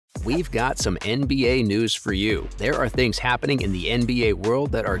we've got some NBA news for you. There are things happening in the NBA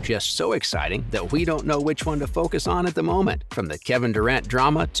world that are just so exciting that we don't know which one to focus on at the moment. From the Kevin Durant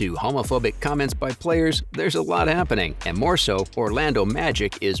drama to homophobic comments by players, there's a lot happening. And more so, Orlando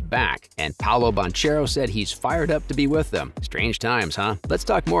Magic is back, and Paolo Banchero said he's fired up to be with them. Strange times, huh? Let's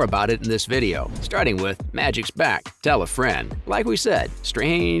talk more about it in this video. Starting with Magic's back. Tell a friend. Like we said,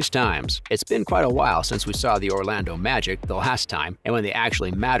 strange times. It's been quite a while since we saw the Orlando Magic the last time, and when they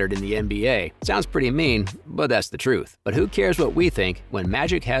actually mattered in the NBA. Sounds pretty mean, but that's the truth. But who cares what we think when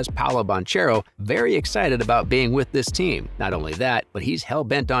Magic has Paolo Banchero very excited about being with this team? Not only that, but he's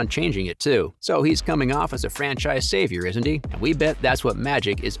hell-bent on changing it too. So he's coming off as a franchise savior, isn't he? And we bet that's what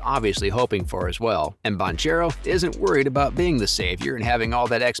Magic is obviously hoping for as well. And Banchero isn't worried about being the savior and having all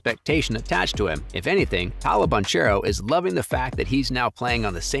that expectation attached to him. If anything, Paolo Banchero is loving the fact that he's now playing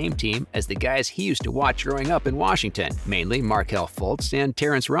on the same team as the guys he used to watch growing up in Washington, mainly Markelle Fultz and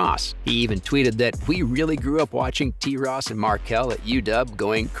Terrence Ross. He even tweeted that we really grew up watching T. Ross and Markelle at UW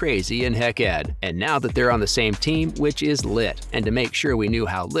going crazy in Heck Ed. And now that they're on the same team, which is lit. And to make sure we knew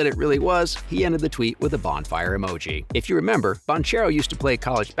how lit it really was, he ended the tweet with a bonfire emoji. If you remember, Banchero used to play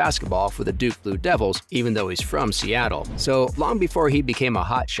college basketball for the Duke Blue Devils, even though he's from Seattle. So long before he became a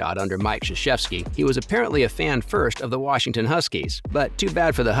hotshot under Mike Krzyzewski, he was apparently a fan first of the Washington Huskies. But too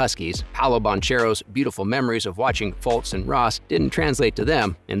bad for the Huskies. Paolo Banchero's beautiful memories of watching Fultz and Ross didn't translate to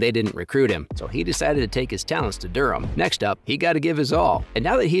them, and they didn't recruit him. So he decided to take his talents to Durham. Next up, he got to give his all. And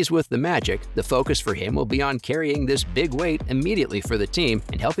now that he's with the Magic, the focus for him will be on carrying this big weight immediately for the team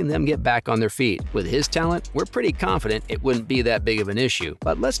and helping them get back on their feet. With his talent, we're pretty confident it wouldn't be that big of an issue.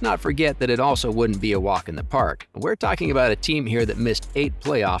 But let's not forget that it also wouldn't be a walk in the park. We're talking about a team here that missed 8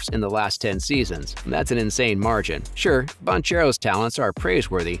 playoffs in the last 10 seasons. That's an insane margin. Sure, Banchero's talents are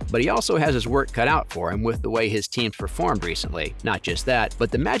praiseworthy, but he also has his work cut out for him with the way his team's performed recently. Not just that,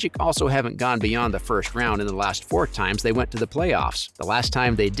 but the Magic also haven't gone beyond the first round in the last 4 times they went to the playoffs. The last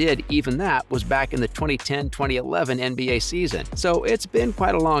time they did, even that, was back in the 2010-2011 NBA season. So it's been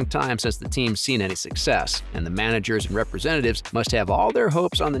quite a long time since the team's seen any success, and the managers and representatives must have all their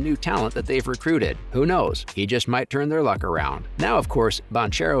hopes on the new talent that they've recruited. Who knows? He just might turn their luck around. Now, of course,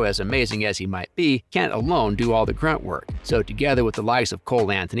 Banchero, as amazing as he might be, can't alone do all the grunt work. So together with the likes of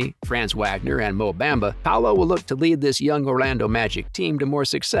Cole Anthony, Franz Wagner, and Mo Bamba, Paolo will look to lead this young Orlando Magic team to more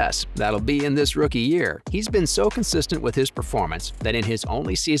success. That'll be in this rookie year. He's been so consistent with his performance that in his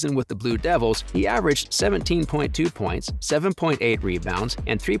only season with the Blue Devils, he averaged 17.2 points, 7.8 rebounds,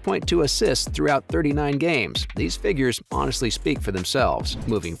 and 3.2 assists throughout 39 games. These figures honestly speak for themselves.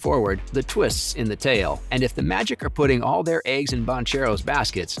 Moving forward, the twists in the tale. And if the Magic are putting all their eggs in Banchero's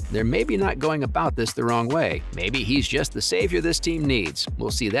baskets, they're maybe not going about this the wrong way. Maybe he's just the savior this team needs.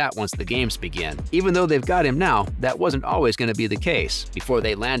 We'll see that once the games begin. Even though they've got him now, that wasn't always going to be the case. Before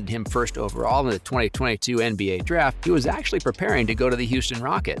they landed him first overall in the 2022 NBA draft, he was actually preparing to go to the Houston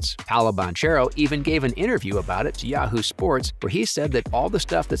Rockets. Paolo Banchero even gave an interview about it to Yahoo Sports, where he said that all the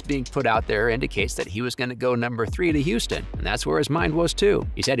stuff that's being put out there indicates that he was going to go number 3 to Houston, and that's where his mind was too.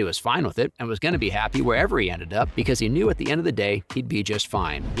 He said he was fine with it and was going to be happy wherever he ended up because he knew at the end of the day he'd be just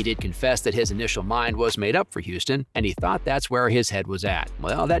fine. He did confess that his initial mind was made up for Houston, and he thought that's where his head was at.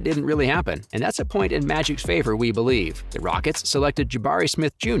 Well, that didn't really happen, and that's a point in Magic's favor, we believe. The Rockets selected Jabari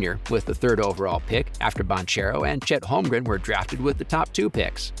Smith Jr. with the 3rd overall pick after Banchero and Chet Holmgren were drafted with the top 2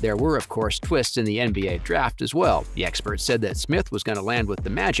 picks. There were, of course, twists in the NBA draft as well. The experts said that Smith was going to land with the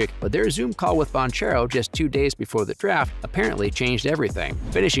Magic, but their Zoom call with Banchero just 2 days before the draft apparently changed everything.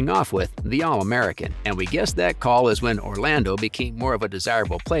 Finishing off with the All-American. And we guess that call is when Orlando became more of a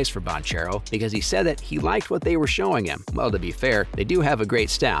desirable place for Banchero because he said that he liked what they were showing him. Well, to be fair, they do have a great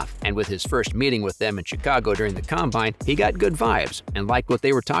staff, and with his first meeting with them in Chicago during the Combine, he got good vibes and liked what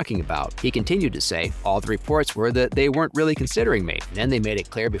they were talking about. He continued to say, all the reports were that they weren't really considering me. And then they made it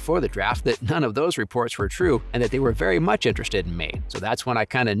clear before the draft that none of those reports were true and that they were very much interested in me. So that's when I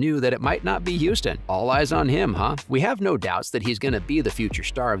kind of knew that it might not be Houston. All eyes on him, huh? We have no doubts that he's going to be the future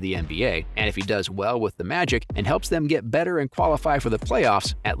star of the NBA, and if he does well with the Magic and helps them get better and qualify for the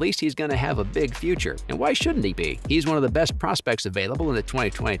playoffs, at least he's going to have a big future. And why shouldn't he be? He's one of the best prospects available in the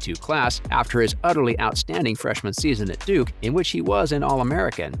 2022 class after his utterly outstanding freshman season at Duke, in which he was an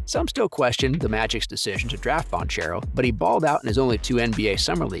All-American. Some still question the Magic's decision to draft Banchero, but he balled out in his only 2 NBA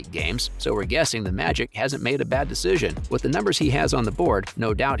Summer League games, so we're guessing the Magic hasn't made a bad decision. With the numbers he has on the board,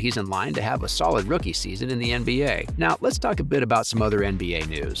 no doubt he's in line to have a solid rookie season in the NBA. Now, let's talk a bit about some other NBA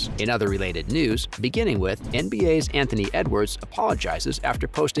news. In other related news, beginning with NBA's Anthony Edwards apologizes after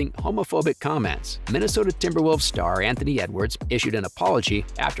posting homophobic comments. Minnesota Timberwolves star Anthony Edwards issued an apology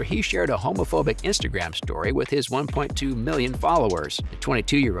after he shared a homophobic Instagram story with his 1.2 million followers. The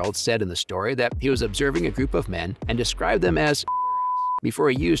 22-year-old said in the story that he was observing a group of men and described them as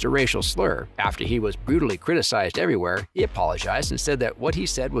before he used a racial slur. After he was brutally criticized everywhere, he apologized and said that what he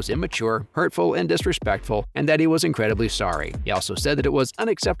said was immature, hurtful, and disrespectful, and that he was incredibly sorry. He also said that it was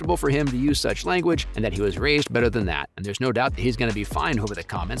unacceptable for him to use such language and that he was raised better than that, and there's no doubt that he's going to be fined over the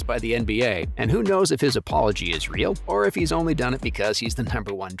comments by the NBA. And who knows if his apology is real or if he's only done it because he's the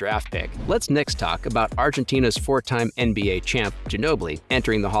 #1 draft pick. Let's next talk about Argentina's 4-time NBA champ Ginobili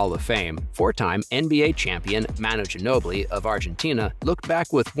entering the Hall of Fame. 4-time NBA champion Manu Ginobili of Argentina looked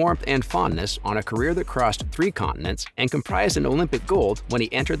back with warmth and fondness on a career that crossed 3 continents and comprised an Olympic gold when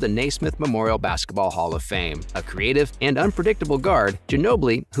he entered the Naismith Memorial Basketball Hall of Fame. A creative and unpredictable guard,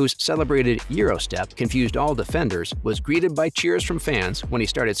 Ginobili, whose celebrated Eurostep confused all defenders, was greeted by cheers from fans when he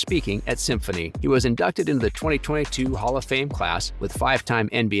started speaking at Symphony. He was inducted into the 2022 Hall of Fame class with 5-time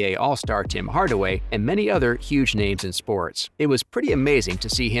NBA All-Star Tim Hardaway and many other huge names in sports. It was pretty amazing to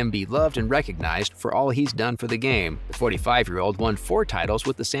see him be loved and recognized for all he's done for the game. The 45-year-old won 4 titles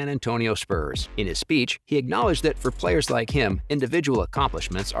with the San Antonio Spurs. In his speech, he acknowledged that for players like him, individual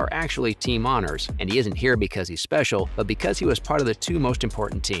accomplishments are actually team honors, and he isn't here because he's special, but because he was part of the 2 most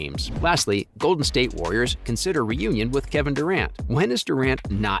important teams. Lastly, Golden State Warriors consider reunion with Kevin Durant. When is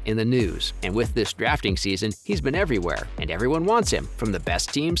Durant not in the news? And with this drafting season, he's been everywhere, and everyone wants him, from the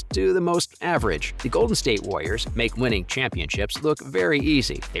best teams to the most average. The Golden State Warriors make winning championships look very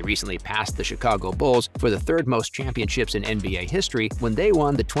easy. They recently passed the Chicago Bulls for the 3rd most championships in NBA history when they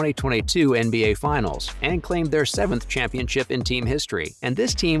won the 2022 NBA Finals and claimed their 7th championship in team history. And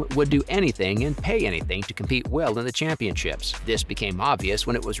this team would do anything and pay anything to compete well in the championships. This became obvious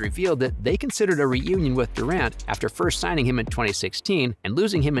when it was revealed that they considered a reunion with Durant after first signing him in 2016 and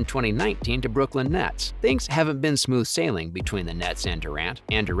losing him in 2019 to Brooklyn Nets. Things haven't been smooth sailing between the Nets and Durant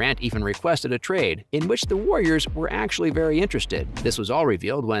even requested a trade, in which the Warriors were actually very interested. This was all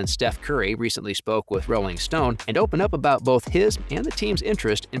revealed when Steph Curry recently spoke with Rolling Stone and opened up about both his and the team's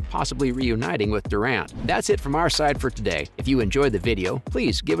interest in possibly reuniting with Durant. That's it from our side for today. If you enjoyed the video,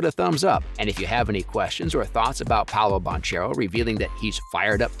 please give it a thumbs up. And if you have any questions or thoughts about Paolo Banchero revealing that he's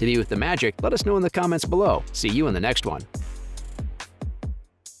fired up to be with the Magic, let us know in the comments below. See you in the next one.